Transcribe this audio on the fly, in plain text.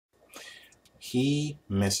He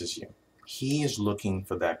misses you. He is looking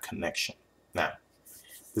for that connection. Now,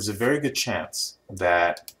 there's a very good chance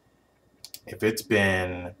that if it's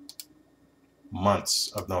been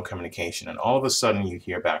months of no communication and all of a sudden you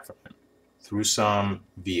hear back from him through some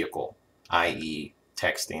vehicle, i.e.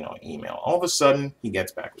 texting or email, all of a sudden he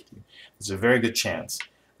gets back with you. There's a very good chance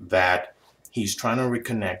that he's trying to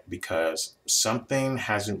reconnect because something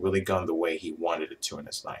hasn't really gone the way he wanted it to in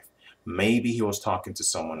his life. Maybe he was talking to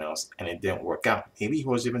someone else and it didn't work out. Maybe he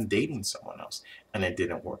was even dating someone else and it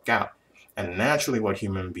didn't work out. And naturally what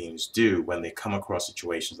human beings do when they come across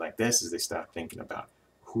situations like this is they start thinking about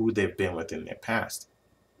who they've been with in their past,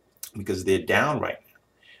 because they're down right now.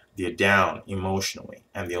 They're down emotionally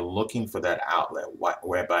and they're looking for that outlet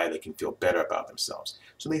whereby they can feel better about themselves.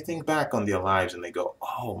 So they think back on their lives and they go,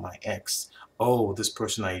 oh, my ex, oh, this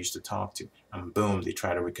person I used to talk to, and boom, they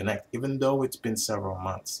try to reconnect, even though it's been several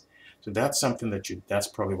months. So that's something that's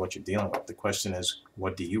probably what you're dealing with. The question is,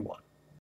 what do you want?